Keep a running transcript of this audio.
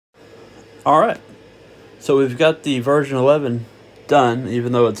Alright, so we've got the version 11 done,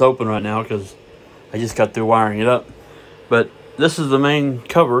 even though it's open right now because I just got through wiring it up. But this is the main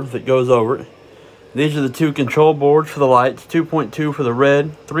cover that goes over it. These are the two control boards for the lights, 2.2 for the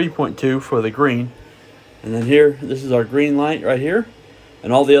red, 3.2 for the green. And then here, this is our green light right here,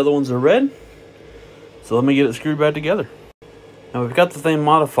 and all the other ones are red. So let me get it screwed back together. Now we've got the thing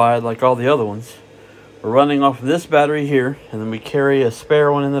modified like all the other ones. We're running off of this battery here, and then we carry a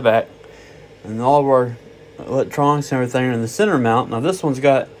spare one in the back. And all of our electronics and everything are in the center mount. Now this one's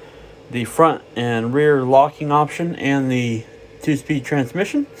got the front and rear locking option and the 2-speed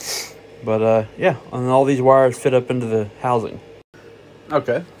transmission. But yeah, and all these wires fit up into the housing.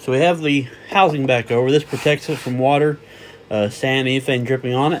 Okay, so we have the housing back over. This protects it from water, sand, anything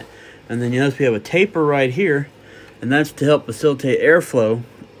dripping on it. And then you notice we have a taper right here, and that's to help facilitate airflow,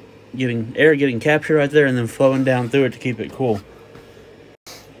 air getting captured right there and then flowing down through it to keep it cool.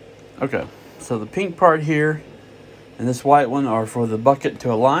 Okay, so the pink part here and this white one are for the bucket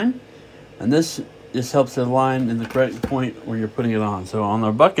to align, and this just helps it align in the correct point where you're putting it on. So on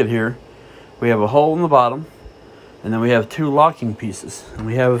our bucket here, we have a hole in the bottom, and then we have two locking pieces, and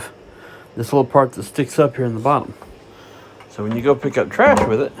we have this little part that sticks up here in the bottom. So when you go pick up trash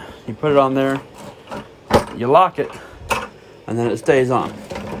with it, you put it on there, you lock it, and then it stays on.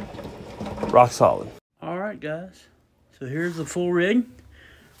 Rock solid. Alright guys, so here's the full rig.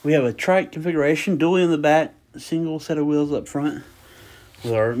 We have a trike configuration, dually in the back, single set of wheels up front,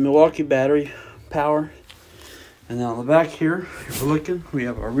 with our Milwaukee battery power. And then on the back here, if we're looking, we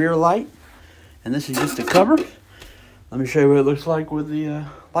have our rear light, and this is just a cover. Let me show you what it looks like with the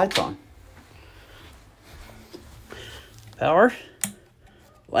lights on. Power,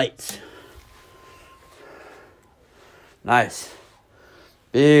 lights. Nice.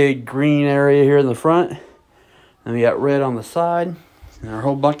 Big green area here in the front. And we got red on the side. And our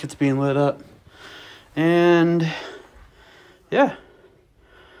whole bucket's being lit up. And yeah,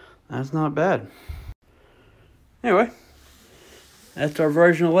 that's not bad. Anyway, that's our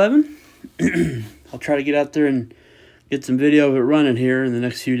version 11. I'll try to get out there and get some video of it running here in the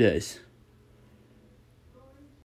next few days.